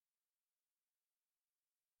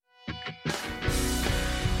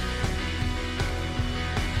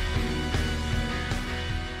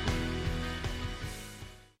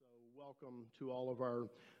Welcome to all of our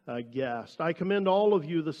guests. I commend all of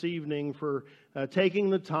you this evening for taking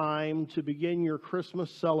the time to begin your Christmas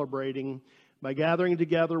celebrating by gathering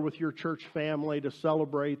together with your church family to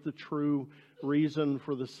celebrate the true reason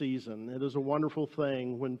for the season. It is a wonderful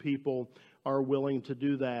thing when people are willing to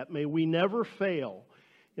do that. May we never fail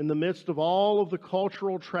in the midst of all of the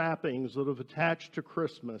cultural trappings that have attached to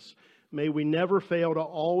Christmas. May we never fail to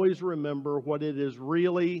always remember what it is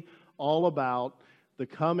really all about, the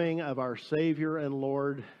coming of our Savior and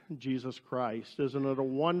Lord Jesus Christ. Isn't it a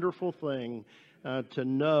wonderful thing to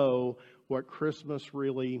know what Christmas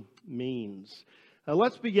really means?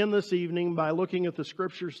 Let's begin this evening by looking at the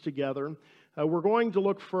Scriptures together. We're going to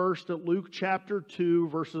look first at Luke chapter 2,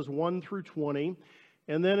 verses 1 through 20.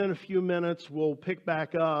 And then in a few minutes, we'll pick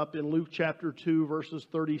back up in Luke chapter 2, verses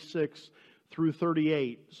 36 through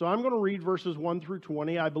 38. So I'm going to read verses 1 through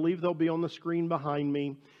 20. I believe they'll be on the screen behind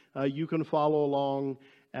me. You can follow along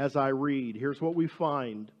as I read. Here's what we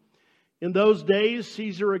find. In those days,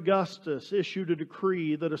 Caesar Augustus issued a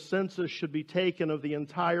decree that a census should be taken of the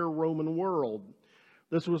entire Roman world.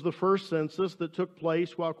 This was the first census that took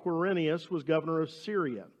place while Quirinius was governor of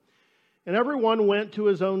Syria. And everyone went to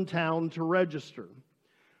his own town to register.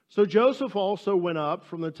 So Joseph also went up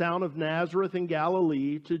from the town of Nazareth in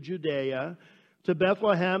Galilee to Judea, to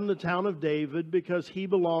Bethlehem, the town of David, because he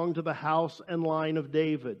belonged to the house and line of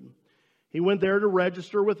David. He went there to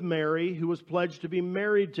register with Mary, who was pledged to be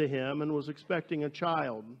married to him and was expecting a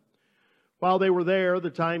child. While they were there, the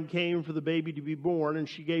time came for the baby to be born, and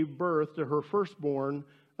she gave birth to her firstborn,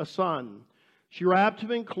 a son. She wrapped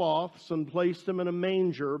him in cloths and placed him in a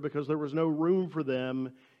manger because there was no room for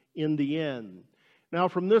them in the inn. Now,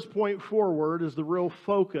 from this point forward is the real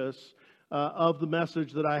focus of the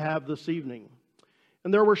message that I have this evening.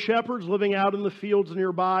 And there were shepherds living out in the fields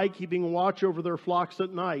nearby, keeping watch over their flocks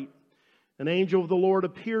at night. An angel of the Lord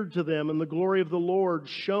appeared to them, and the glory of the Lord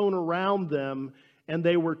shone around them, and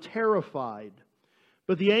they were terrified.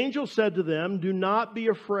 But the angel said to them, "Do not be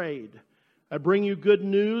afraid. I bring you good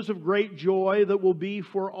news of great joy that will be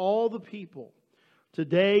for all the people.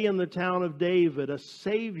 Today in the town of David, a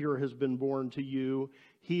Savior has been born to you.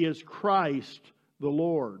 He is Christ the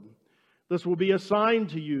Lord. This will be a sign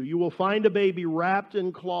to you. You will find a baby wrapped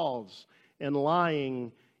in cloths and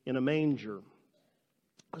lying in a manger."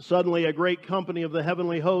 Suddenly a great company of the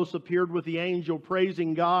heavenly hosts appeared with the angel,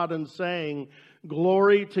 praising God and saying,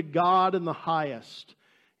 "Glory to God in the highest,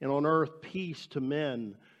 and on earth peace to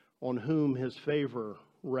men on whom His favor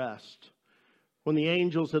rests." When the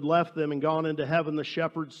angels had left them and gone into heaven, the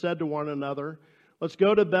shepherds said to one another, "Let's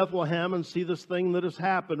go to Bethlehem and see this thing that has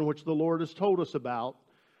happened, which the Lord has told us about."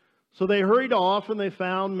 So they hurried off, and they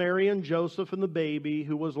found Mary and Joseph and the baby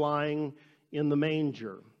who was lying in the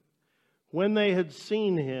manger. When they had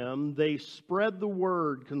seen him, they spread the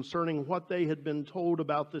word concerning what they had been told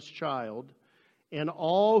about this child, and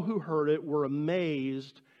all who heard it were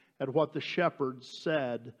amazed at what the shepherds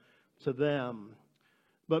said to them.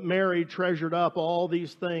 But Mary treasured up all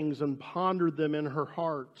these things and pondered them in her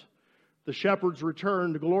heart. The shepherds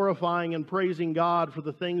returned, glorifying and praising God for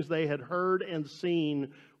the things they had heard and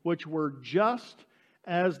seen, which were just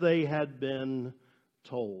as they had been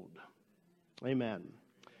told. Amen.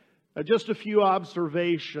 Just a few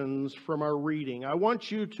observations from our reading. I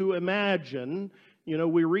want you to imagine,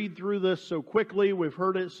 we read through this so quickly, we've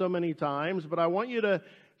heard it so many times, but I want you to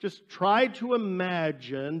just try to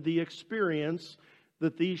imagine the experience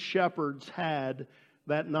that these shepherds had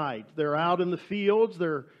that night. They're out in the fields,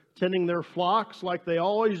 they're tending their flocks like they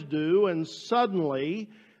always do, and suddenly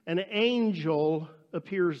an angel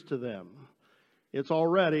appears to them. It's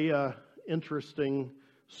already an interesting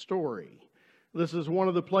story. This is one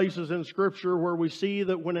of the places in Scripture where we see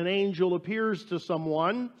that when an angel appears to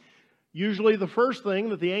someone, usually the first thing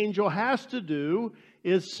that the angel has to do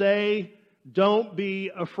is say, "Don't be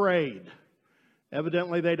afraid."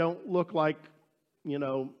 Evidently, they don't look like,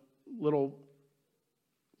 little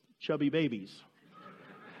chubby babies.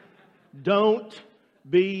 Don't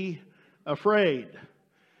be afraid.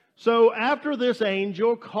 So after this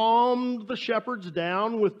angel calmed the shepherds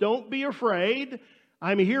down with, "Don't be afraid,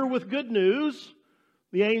 I'm here with good news,"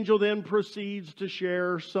 the angel then proceeds to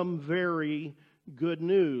share some very good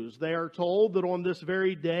news. They are told that on this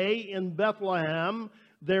very day in Bethlehem,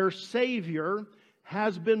 their Savior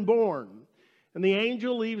has been born. And the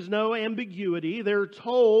angel leaves no ambiguity. They're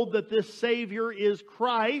told that this Savior is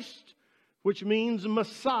Christ, which means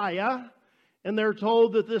Messiah. And they're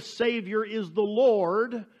told that this Savior is the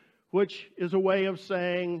Lord, which is a way of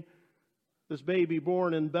saying This baby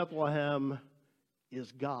born in Bethlehem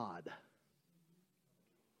is God.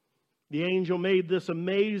 The angel made this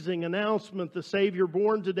amazing announcement. The Savior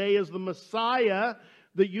born today is the Messiah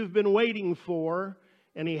that you've been waiting for,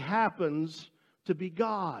 and He happens to be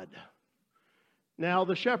God. Now,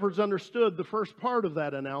 the shepherds understood the first part of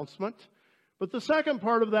that announcement, but the second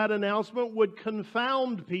part of that announcement would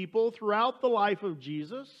confound people throughout the life of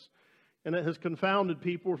Jesus, and it has confounded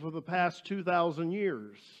people for the past 2,000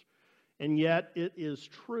 years. And yet, it is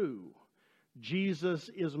true. Jesus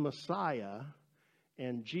is Messiah,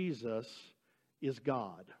 and Jesus is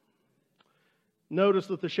God. Notice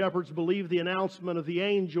that the shepherds believed the announcement of the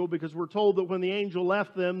angel, because we're told that when the angel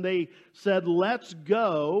left them, they said, "Let's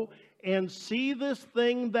go and see this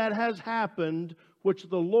thing that has happened, which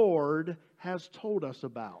the Lord has told us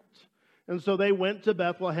about." And so they went to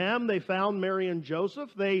Bethlehem. They found Mary and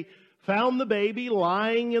Joseph. They found the baby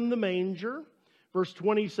lying in the manger. Verse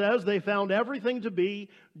 20 says, they found everything to be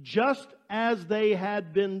just as they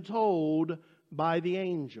had been told by the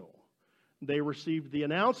angel. They received the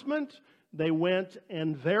announcement. They went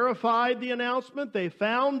and verified the announcement. They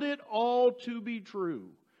found it all to be true,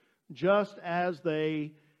 just as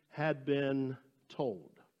they had been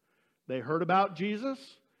told. They heard about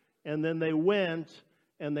Jesus, and then they went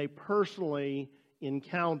and they personally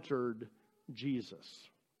encountered Jesus.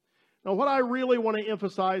 Now, what I really want to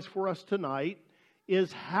emphasize for us tonight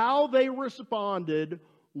is how they responded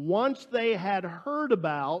once they had heard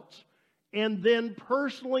about and then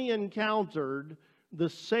personally encountered the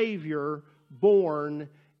Savior born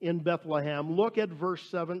in Bethlehem. Look at verse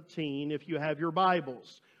 17 if you have your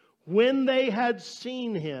Bibles. When they had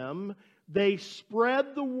seen Him, they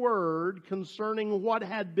spread the word concerning what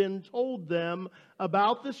had been told them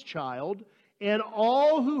about this child, and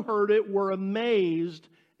all who heard it were amazed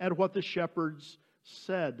at what the shepherds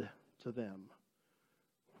said to them.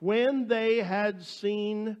 When they had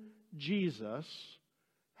seen Jesus,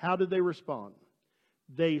 how did they respond?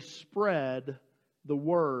 They spread the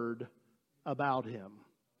word about Him.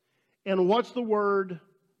 And what's the word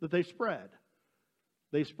that they spread?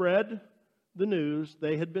 They spread the news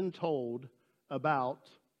they had been told about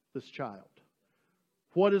this child.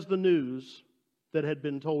 What is the news that had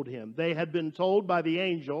been told him? They had been told by the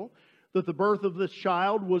angel that the birth of this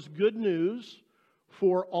child was good news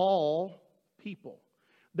for all people.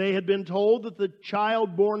 They had been told that the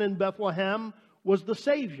child born in Bethlehem was the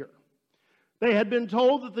Savior. They had been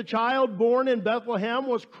told that the child born in Bethlehem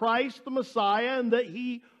was Christ the Messiah and that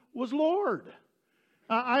He was Lord.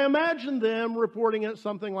 I imagine them reporting it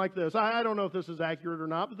something like this. I don't know if this is accurate or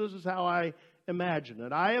not, but this is how I imagine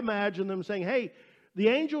it. I imagine them saying, hey, the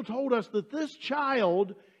angel told us that this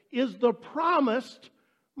child is the promised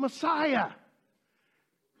Messiah.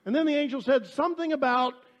 And then the angel said something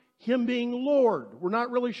about Him being Lord. We're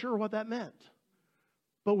not really sure what that meant.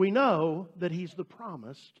 But we know that He's the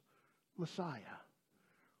promised Messiah.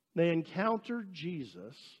 They encountered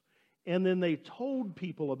Jesus, and then they told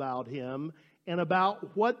people about Him and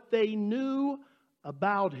about what they knew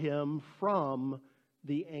about Him from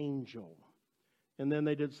the angel. And then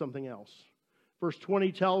they did something else. Verse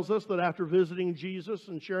 20 tells us that after visiting Jesus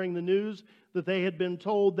and sharing the news that they had been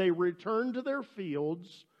told, they returned to their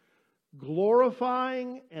fields,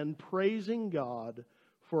 glorifying and praising God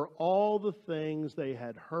for all the things they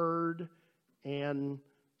had heard and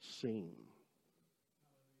seen.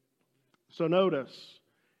 So notice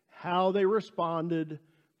how they responded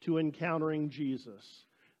to encountering Jesus.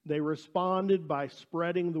 They responded by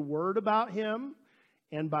spreading the word about Him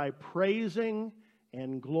and by praising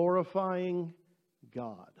and glorifying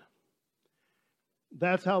God.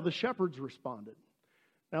 That's how the shepherds responded.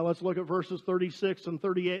 Now let's look at verses 36 and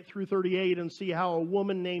 38 through 38 and see how a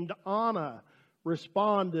woman named Anna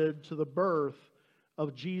responded to the birth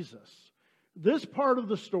of Jesus. This part of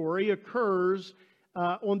the story occurs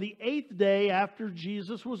on the 8th day after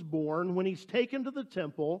Jesus was born, when He's taken to the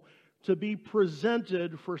temple to be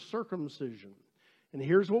presented for circumcision. And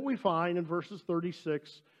here's what we find in verses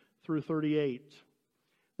 36 through 38.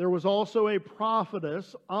 There was also a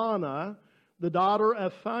prophetess, Anna, the daughter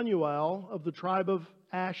of Phanuel of the tribe of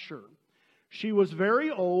Asher. She was very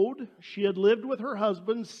old. She had lived with her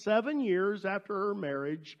husband 7 years after her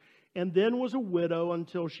marriage, and then was a widow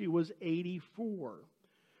until she was 84.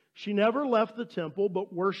 She never left the temple,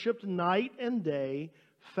 but worshiped night and day,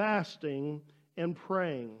 fasting and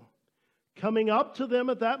praying. Coming up to them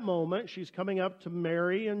at that moment, she's coming up to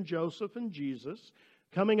Mary and Joseph and Jesus.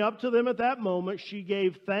 Coming up to them at that moment, she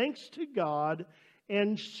gave thanks to God,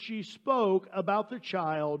 and she spoke about the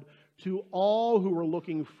child to all who were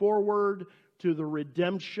looking forward to the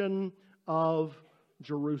redemption of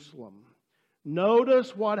Jerusalem.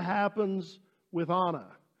 Notice what happens with Anna.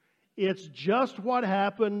 It's just what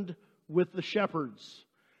happened with the shepherds.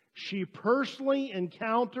 She personally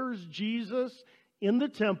encounters Jesus in the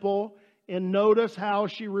temple, and notice how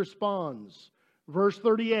she responds. Verse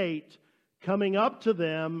 38, coming up to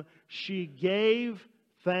them, she gave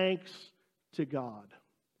thanks to God.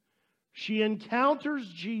 She encounters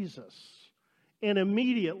Jesus, and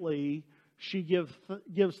immediately she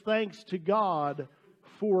gives thanks to God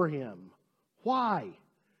for Him. Why?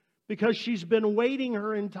 Because she's been waiting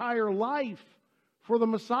her entire life for the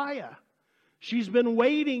Messiah. She's been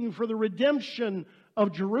waiting for the redemption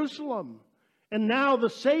of Jerusalem. And now the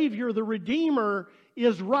Savior, the Redeemer,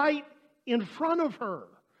 is right in front of her.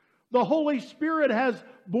 The Holy Spirit has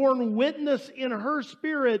borne witness in her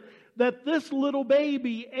spirit that this little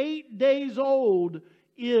baby, 8 days old,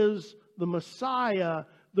 is the Messiah,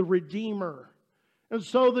 the Redeemer. And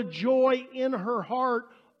so the joy in her heart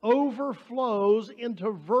overflows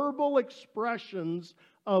into verbal expressions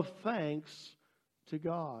of thanks to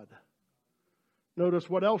God. Notice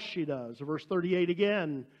what else she does. Verse 38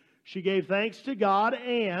 again. She gave thanks to God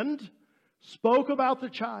and spoke about the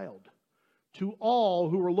child to all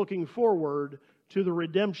who were looking forward to the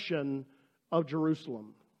redemption of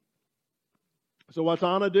Jerusalem. So what's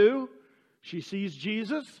Anna do? She sees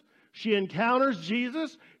Jesus. She encounters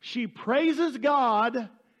Jesus. She praises God.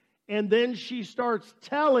 And then she starts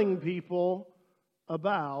telling people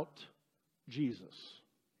about Jesus.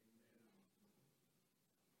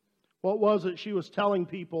 What was it she was telling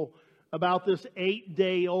people about this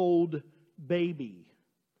 8-day-old baby?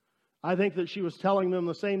 I think that she was telling them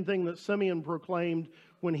the same thing that Simeon proclaimed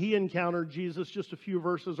when he encountered Jesus just a few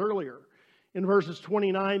verses earlier. In verses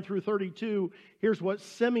 29 through 32, here's what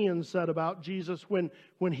Simeon said about Jesus when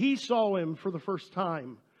he saw Him for the first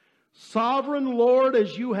time. Sovereign Lord,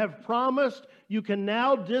 as you have promised, you can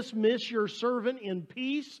now dismiss your servant in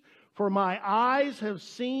peace, for my eyes have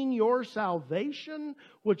seen your salvation,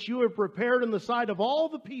 which you have prepared in the sight of all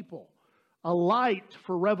the people, a light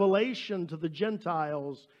for revelation to the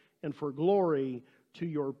Gentiles and for glory to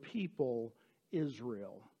your people,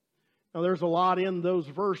 Israel. Now, there's a lot in those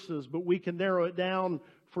verses, but we can narrow it down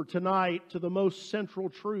for tonight to the most central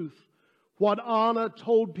truth. What Anna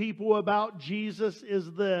told people about Jesus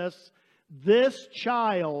is this: this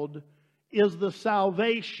child is the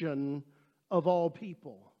salvation of all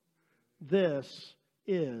people. This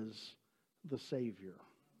is the Savior.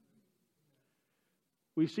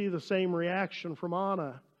 We see the same reaction from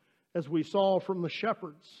Anna as we saw from the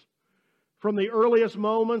shepherds. From the earliest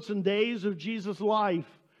moments and days of Jesus' life,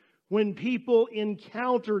 when people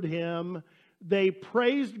encountered Him, they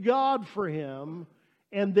praised God for Him,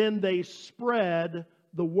 and then they spread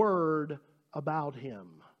the word about Him.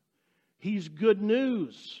 He's good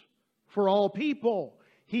news for all people.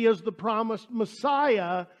 He is the promised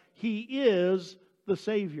Messiah. He is the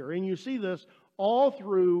Savior. And you see this all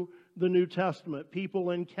through the New Testament.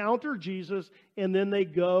 People encounter Jesus, and then they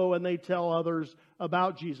go and they tell others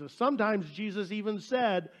about Jesus. Sometimes Jesus even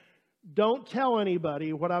said, "Don't tell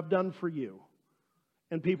anybody what I've done for you."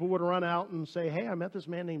 And people would run out and say, "Hey, I met this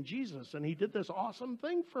man named Jesus, and he did this awesome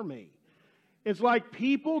thing for me." It's like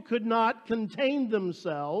people could not contain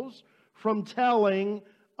themselves from telling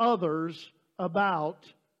others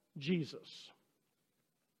about Jesus.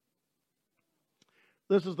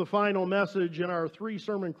 This is the final message in our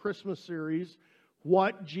 3-sermon Christmas series,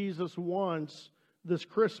 What Jesus Wants This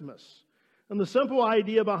Christmas. And the simple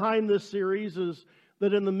idea behind this series is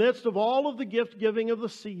that in the midst of all of the gift giving of the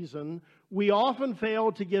season, we often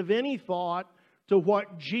fail to give any thought to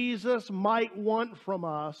what Jesus might want from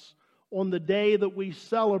us on the day that we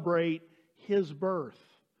celebrate His birth.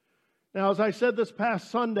 Now, as I said this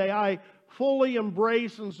past Sunday, I fully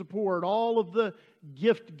embrace and support all of the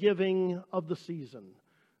gift giving of the season.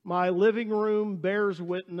 My living room bears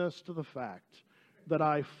witness to the fact that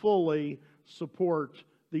I fully support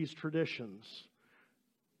these traditions.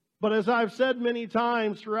 But as I've said many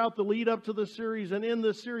times throughout the lead up to this series and in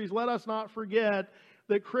this series, let us not forget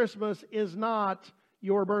that Christmas is not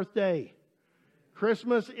your birthday.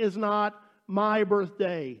 Christmas is not my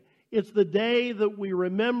birthday. It's the day that we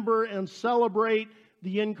remember and celebrate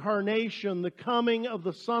the incarnation, the coming of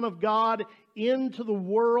the Son of God into the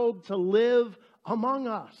world to live among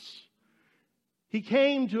us. He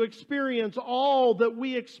came to experience all that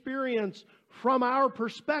we experience from our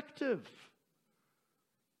perspective.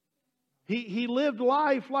 He lived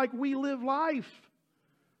life like we live life,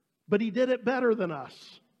 but He did it better than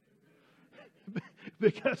us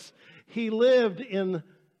because He lived in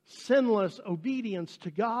sinless obedience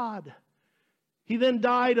to God. He then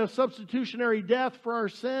died a substitutionary death for our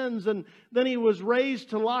sins, and then He was raised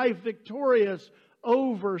to life victorious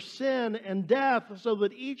over sin and death so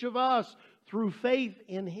that each of us, through faith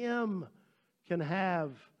in Him, can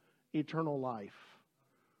have eternal life.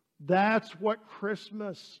 That's what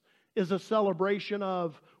Christmas is a celebration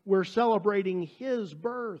of. We're celebrating His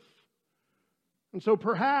birth. And so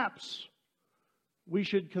perhaps we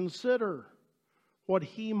should consider what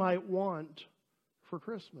He might want for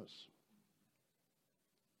Christmas.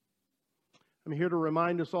 I'm here to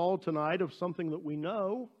remind us all tonight of something that we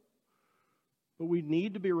know, but we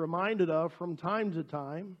need to be reminded of from time to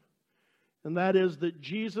time, and that is that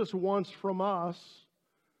Jesus wants from us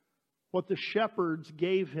what the shepherds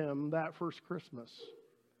gave Him that first Christmas.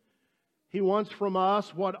 He wants from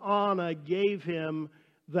us what Anna gave Him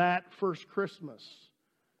that first Christmas.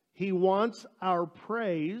 He wants our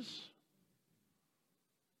praise,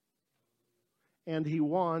 and He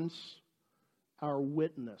wants our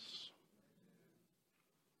witness.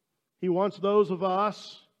 He wants those of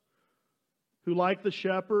us who, like the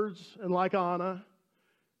shepherds and like Anna,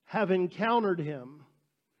 have encountered Him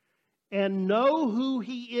and know who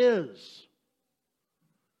He is.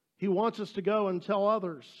 He wants us to go and tell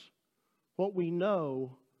others what we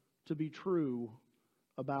know to be true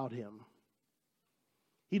about Him.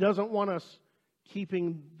 He doesn't want us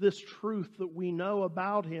keeping this truth that we know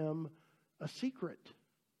about Him a secret.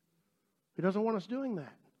 He doesn't want us doing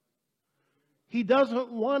that. He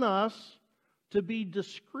doesn't want us to be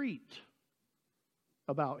discreet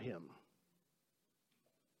about Him.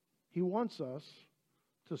 He wants us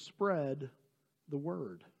to spread the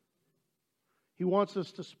word. He wants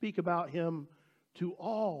us to speak about Him to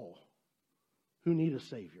all who need a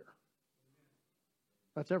Savior.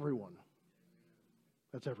 That's everyone.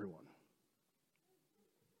 That's everyone.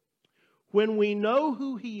 When we know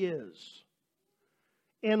who He is,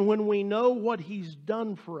 and when we know what He's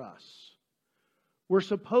done for us, we're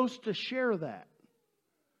supposed to share that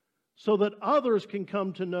so that others can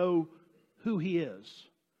come to know who He is,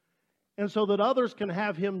 and so that others can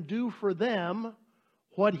have Him do for them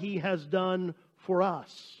what He has done for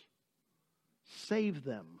us. Save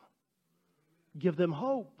them. Give them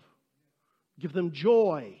hope. Give them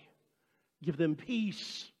joy. Give them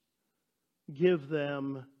peace. Give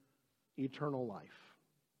them eternal life.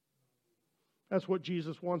 That's what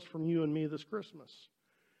Jesus wants from you and me this Christmas.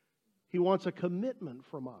 He wants a commitment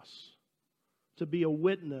from us to be a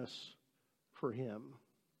witness for Him.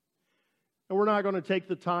 And we're not going to take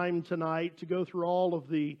the time tonight to go through all of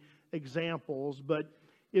the examples, but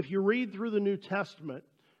if you read through the New Testament,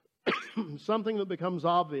 something that becomes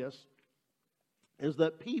obvious is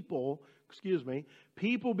that people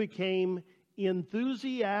became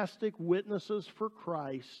enthusiastic witnesses for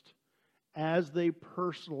Christ as they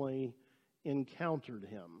personally encountered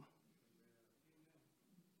Him.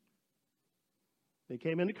 They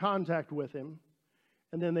came into contact with Him,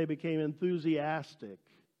 and then they became enthusiastic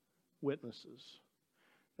witnesses.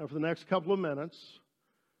 Now, for the next couple of minutes,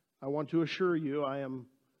 I want to assure you I am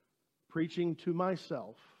preaching to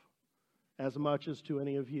myself as much as to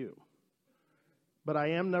any of you. But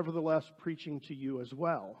I am nevertheless preaching to you as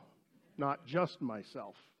well, not just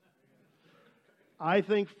myself. I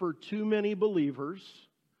think for too many believers,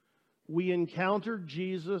 we encountered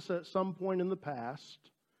Jesus at some point in the past.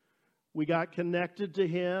 We got connected to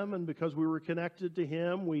Him, and because we were connected to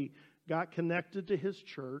Him, we got connected to His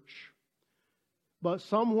church. But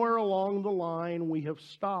somewhere along the line, we have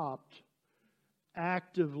stopped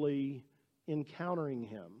actively encountering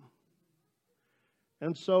Him.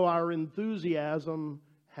 And so our enthusiasm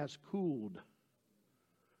has cooled.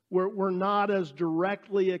 We're not as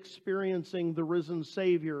directly experiencing the risen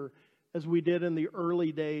Savior as we did in the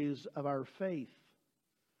early days of our faith.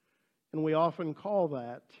 And we often call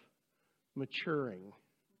that maturing.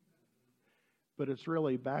 But it's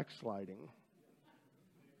really backsliding.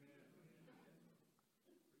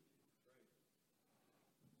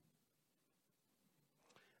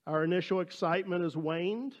 Our initial excitement has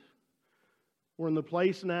waned. We're in the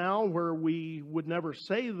place now where we would never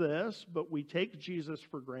say this, but we take Jesus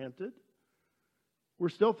for granted. We're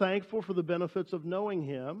still thankful for the benefits of knowing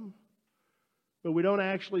Him, but we don't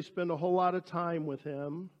actually spend a whole lot of time with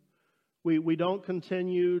Him. We don't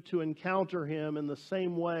continue to encounter Him in the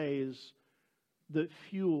same ways that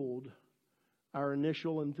fueled our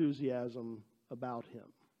initial enthusiasm about Him.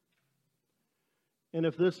 And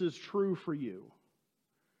if this is true for you,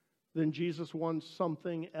 then Jesus wants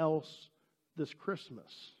something else this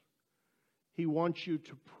Christmas. He wants you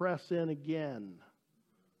to press in again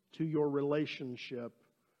to your relationship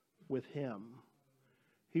with Him.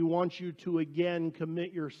 He wants you to again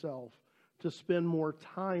commit yourself to spend more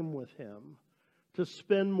time with Him, to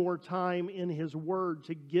spend more time in His Word,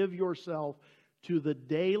 to give yourself to the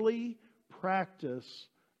daily practice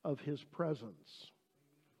of His presence.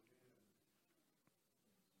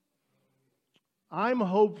 I'm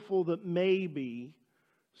hopeful that maybe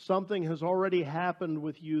something has already happened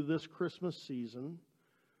with you this Christmas season,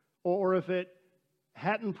 or if it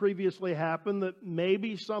hadn't previously happened, that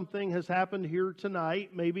maybe something has happened here tonight,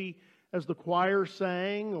 maybe as the choir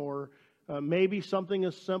sang, or maybe something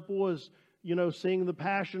as simple as, seeing the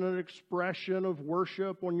passionate expression of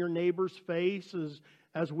worship on your neighbor's face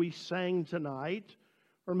as we sang tonight,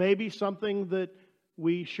 or maybe something that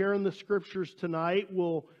we share in the Scriptures tonight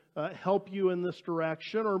will help you in this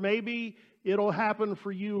direction, or maybe it'll happen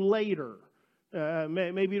for you later.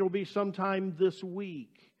 Maybe it'll be sometime this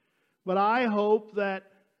week. But I hope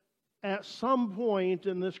that at some point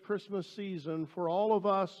in this Christmas season, for all of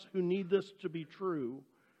us who need this to be true,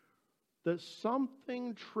 that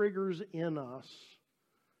something triggers in us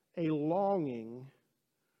a longing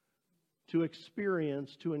to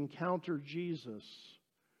experience, to encounter Jesus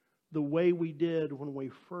the way we did when we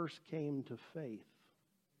first came to faith.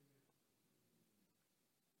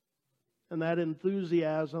 And that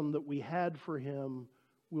enthusiasm that we had for Him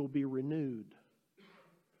will be renewed.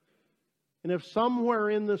 And if somewhere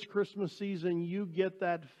in this Christmas season you get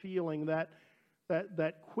that feeling, that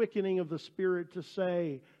quickening of the Spirit to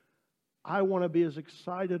say, I want to be as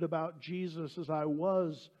excited about Jesus as I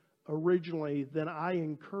was originally, then I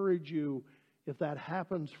encourage you, if that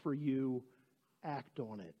happens for you, act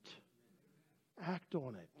on it. Act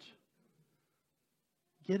on it.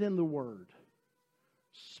 Get in the Word.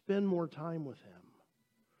 Spend more time with Him.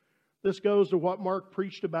 This goes to what Mark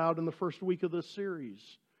preached about in the first week of this series.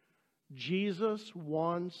 Jesus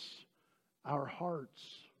wants our hearts.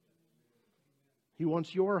 He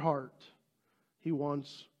wants your heart. He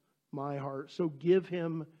wants my heart. So give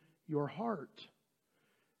Him your heart.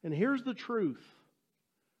 And here's the truth.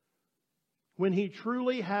 When He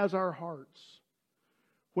truly has our hearts,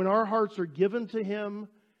 when our hearts are given to Him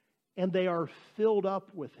and they are filled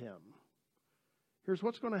up with Him, here's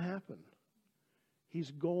what's going to happen.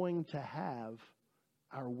 He's going to have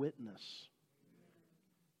our witness.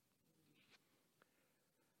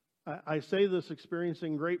 I say this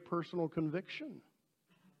experiencing great personal conviction.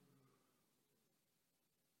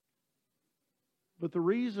 But the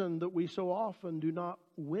reason that we so often do not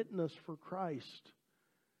witness for Christ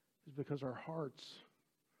is because our hearts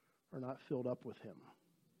are not filled up with Him.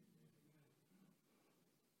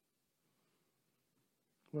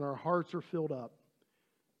 When our hearts are filled up,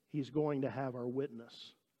 He's going to have our witness.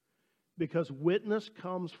 Because witness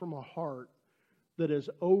comes from a heart that is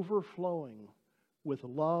overflowing with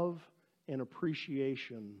love and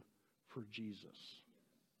appreciation for Jesus.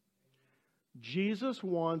 Jesus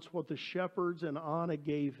wants what the shepherds in Anna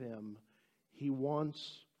gave Him. He wants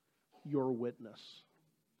your witness.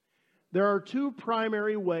 There are two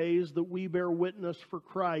primary ways that we bear witness for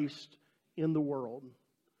Christ in the world.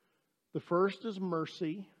 The first is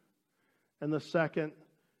mercy, and the second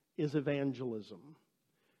is evangelism.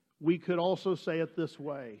 We could also say it this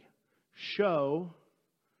way: show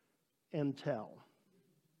and tell.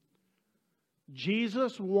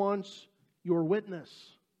 Jesus wants your witness.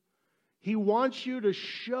 He wants you to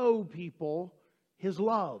show people His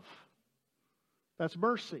love. That's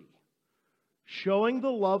mercy. Showing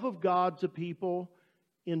the love of God to people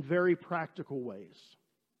in very practical ways.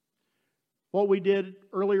 What we did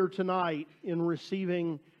earlier tonight in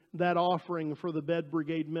receiving that offering for the Bed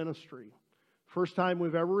Brigade ministry. First time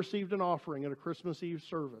we've ever received an offering at a Christmas Eve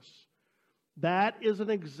service. That is an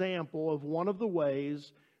example of one of the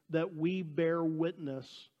ways that we bear witness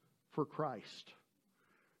for Christ.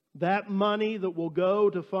 That money that will go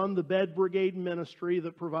to fund the Bed Brigade ministry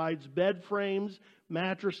that provides bed frames,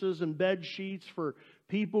 mattresses, and bed sheets for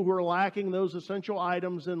people who are lacking those essential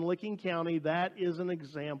items in Licking County, that is an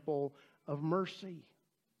example of mercy.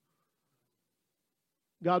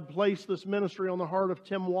 God placed this ministry on the heart of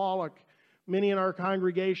Tim Wallach. Many in our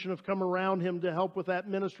congregation have come around him to help with that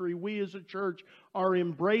ministry. We as a church are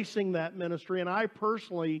embracing that ministry, and I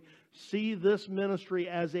personally see this ministry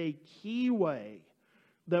as a key way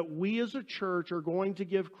that we as a church are going to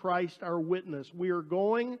give Christ our witness. We are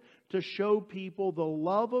going to show people the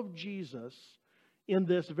love of Jesus in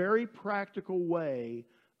this very practical way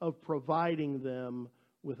of providing them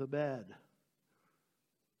with a bed.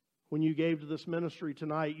 When you gave to this ministry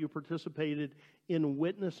tonight, you participated in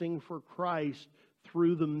witnessing for Christ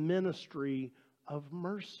through the ministry of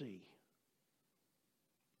mercy.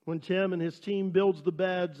 When Tim and his team builds the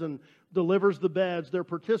beds and delivers the beds, they're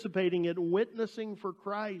participating in witnessing for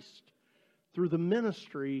Christ through the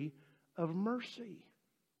ministry of mercy.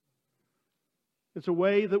 It's a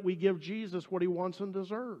way that we give Jesus what He wants and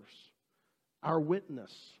deserves, our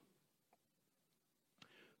witness.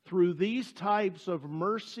 Through these types of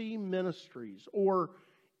mercy ministries or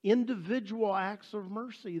individual acts of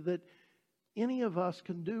mercy that any of us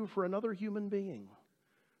can do for another human being,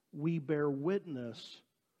 we bear witness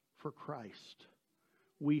for Christ.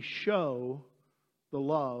 We show the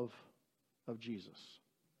love of Jesus.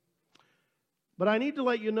 But I need to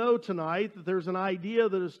let you know tonight that there's an idea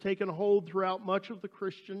that has taken hold throughout much of the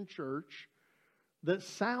Christian church that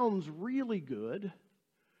sounds really good,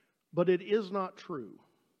 but it is not true.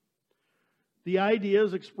 The idea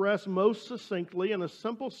is expressed most succinctly in a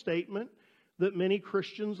simple statement that many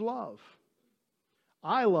Christians love.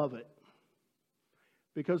 I love it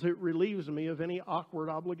because it relieves me of any awkward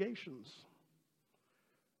obligations.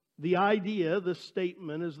 The idea, this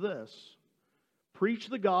statement, is this: preach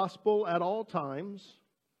the gospel at all times,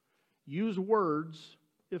 use words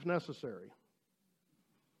if necessary.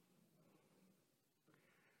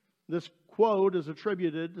 This quote is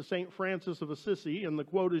attributed to St. Francis of Assisi, and the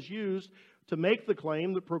quote is used to make the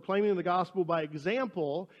claim that proclaiming the gospel by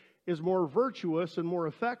example is more virtuous and more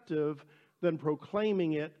effective than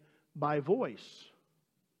proclaiming it by voice.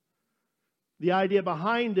 The idea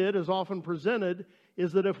behind it, as often presented,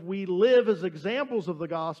 is that if we live as examples of the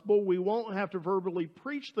gospel, we won't have to verbally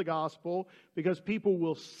preach the gospel because people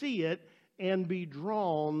will see it and be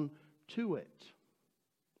drawn to it.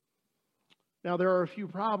 Now, there are a few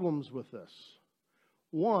problems with this.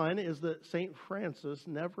 One is that St. Francis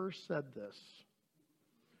never said this.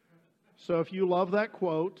 So if you love that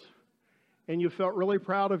quote and you felt really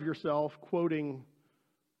proud of yourself quoting,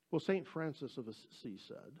 well, St. Francis of Assisi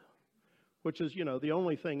said, which is, the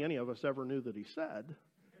only thing any of us ever knew that he said,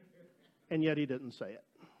 and yet he didn't say it.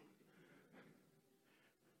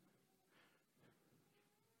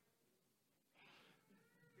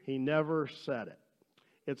 He never said it.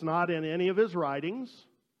 It's not in any of his writings.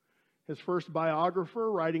 His first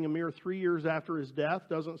biographer, writing a mere 3 years after his death,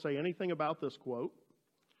 doesn't say anything about this quote.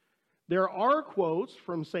 There are quotes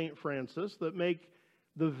from St. Francis that make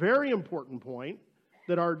the very important point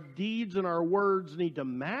that our deeds and our words need to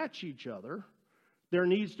match each other. There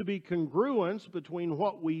needs to be congruence between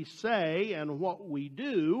what we say and what we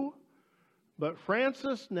do. But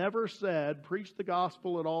Francis never said, preach the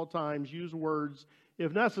gospel at all times, use words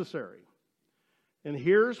if necessary. And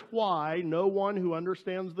here's why no one who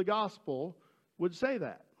understands the gospel would say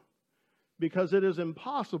that. Because it is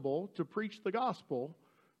impossible to preach the gospel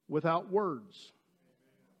without words.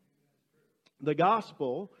 The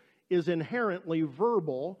gospel is inherently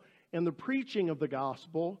verbal, and the preaching of the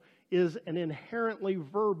gospel is an inherently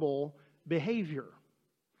verbal behavior.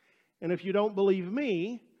 And if you don't believe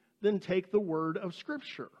me, then take the word of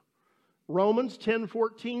Scripture. Romans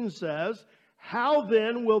 10:14 says, how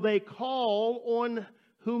then will they call on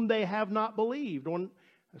whom they have not believed?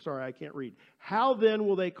 How then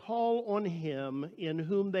will they call on him in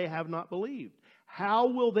whom they have not believed? How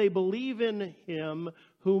will they believe in him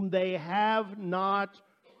whom they have not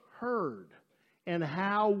heard? And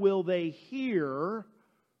how will they hear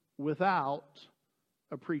without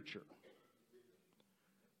a preacher?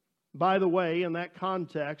 By the way, in that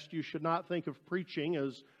context, you should not think of preaching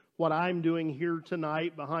as what I'm doing here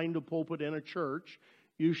tonight behind a pulpit in a church.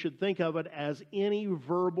 You should think of it as any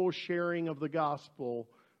verbal sharing of the gospel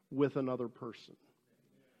with another person.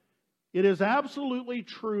 It is absolutely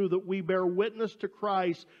true that we bear witness to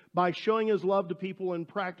Christ by showing His love to people in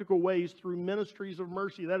practical ways through ministries of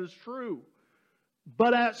mercy. That is true.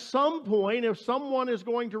 But at some point, if someone is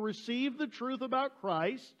going to receive the truth about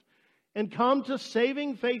Christ and come to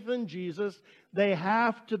saving faith in Jesus, they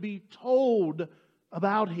have to be told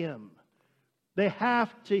about Him. They have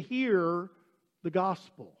to hear the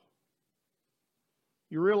gospel.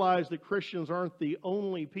 You realize that Christians aren't the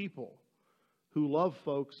only people who love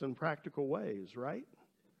folks in practical ways, right?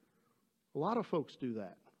 A lot of folks do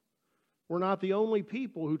that. We're not the only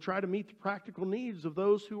people who try to meet the practical needs of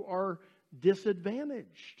those who are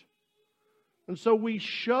disadvantaged. And so we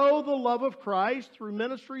show the love of Christ through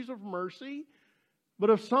ministries of mercy.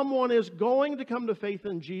 But if someone is going to come to faith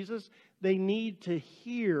in Jesus, they need to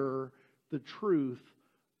hear the truth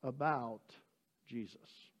about Jesus.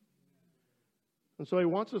 And so He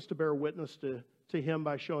wants us to bear witness to Him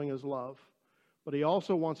by showing His love. But He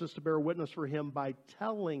also wants us to bear witness for Him by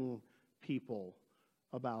telling people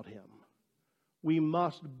about Him. We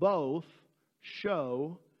must both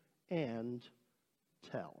show and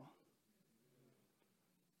tell.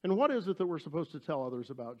 And what is it that we're supposed to tell others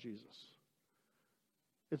about Jesus?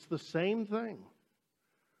 It's the same thing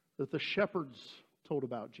that the shepherds told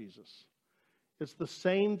about Jesus. It's the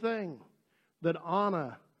same thing that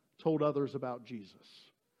Anna told others about Jesus.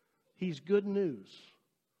 He's good news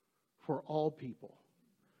for all people.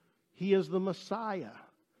 He is the Messiah,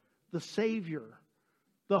 the Savior,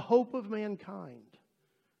 the hope of mankind.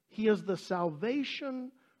 He is the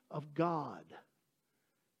salvation of God,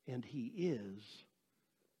 and He is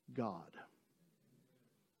God.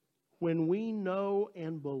 When we know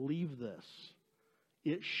and believe this,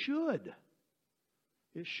 it should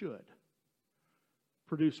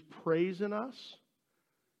produce praise in us,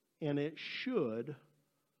 and it should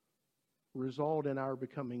result in our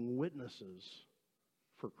becoming witnesses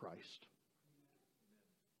for Christ.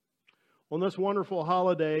 On this wonderful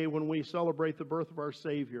holiday, when we celebrate the birth of our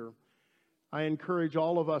Savior, I encourage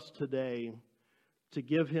all of us today to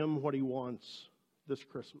give Him what He wants this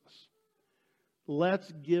Christmas. Let's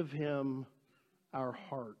give Him our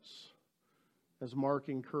hearts, as Mark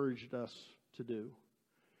encouraged us to do.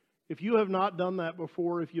 If you have not done that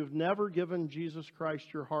before, if you've never given Jesus Christ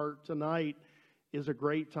your heart, tonight is a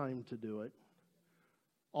great time to do it.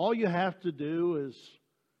 All you have to do is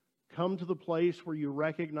come to the place where you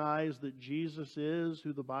recognize that Jesus is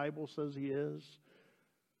who the Bible says He is.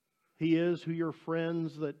 He is who your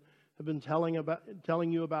friends that have been telling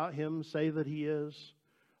you about Him say that He is.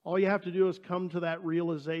 All you have to do is come to that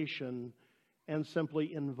realization and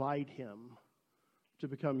simply invite Him to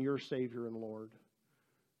become your Savior and Lord.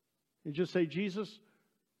 You just say, Jesus,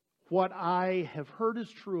 what I have heard is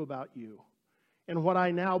true about You, and what I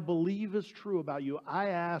now believe is true about You, I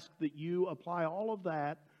ask that You apply all of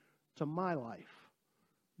that to my life.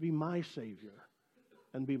 Be my Savior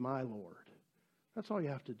and be my Lord. That's all you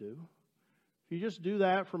have to do. If you just do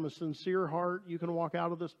that from a sincere heart, you can walk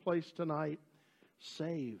out of this place tonight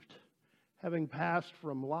saved. Having passed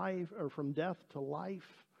from life or from death to life,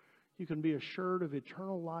 you can be assured of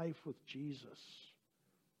eternal life with Jesus.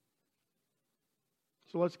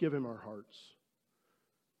 So let's give Him our hearts.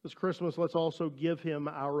 This Christmas, let's also give Him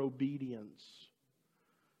our obedience.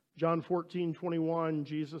 John 14:21,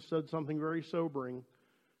 Jesus said something very sobering.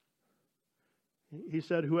 He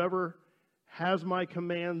said, "Whoever has my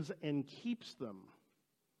commands and keeps them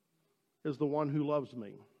is the one who loves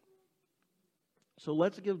me." So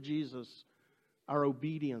let's give Jesus our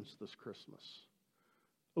obedience this Christmas.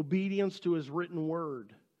 Obedience to His written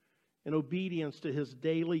word, and obedience to His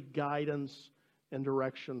daily guidance and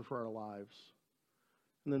direction for our lives.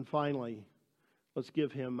 And then finally, let's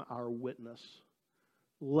give Him our witness.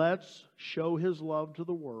 Let's show His love to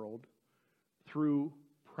the world through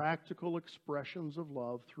practical expressions of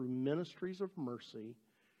love, through ministries of mercy,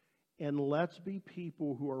 and let's be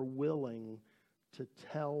people who are willing to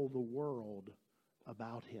tell the world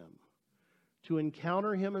about Him, to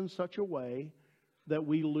encounter Him in such a way that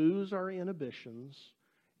we lose our inhibitions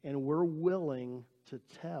and we're willing to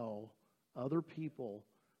tell other people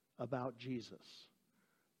about Jesus,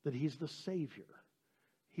 that He's the Savior.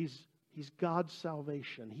 He's God's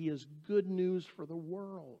salvation. He is good news for the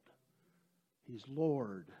world. He's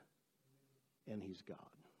Lord and He's God.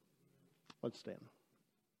 Let's stand.